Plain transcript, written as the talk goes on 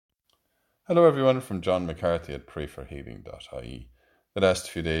Hello everyone from John McCarthy at prayforhealing.ie. The last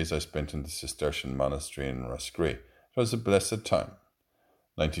few days I spent in the Cistercian monastery in Roscrea. It was a blessed time.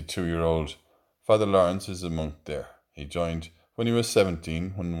 92-year-old Father Lawrence is a monk there. He joined when he was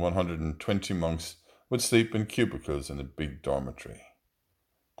 17, when 120 monks would sleep in cubicles in a big dormitory.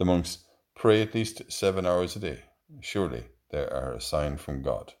 The monks pray at least 7 hours a day. Surely they are a sign from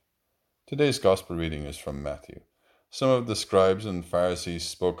God. Today's Gospel reading is from Matthew. Some of the scribes and Pharisees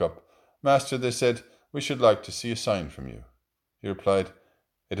spoke up. Master, they said, we should like to see a sign from you. He replied,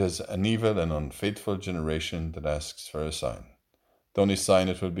 it is an evil and unfaithful generation that asks for a sign. The only sign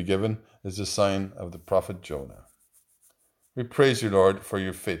it will be given is the sign of the prophet Jonah. We praise you, Lord, for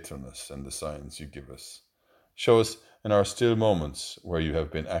your faithfulness and the signs you give us. Show us in our still moments where you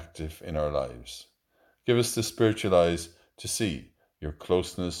have been active in our lives. Give us the spiritual eyes to see your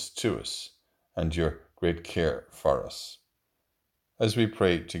closeness to us and your great care for us, as we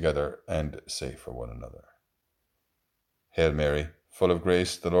pray together and say for one another. Hail Mary, full of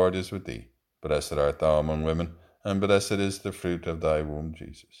grace, the Lord is with thee. Blessed art thou among women, and blessed is the fruit of thy womb,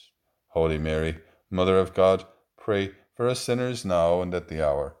 Jesus. Holy Mary, Mother of God, pray for us sinners now and at the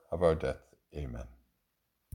hour of our death. Amen.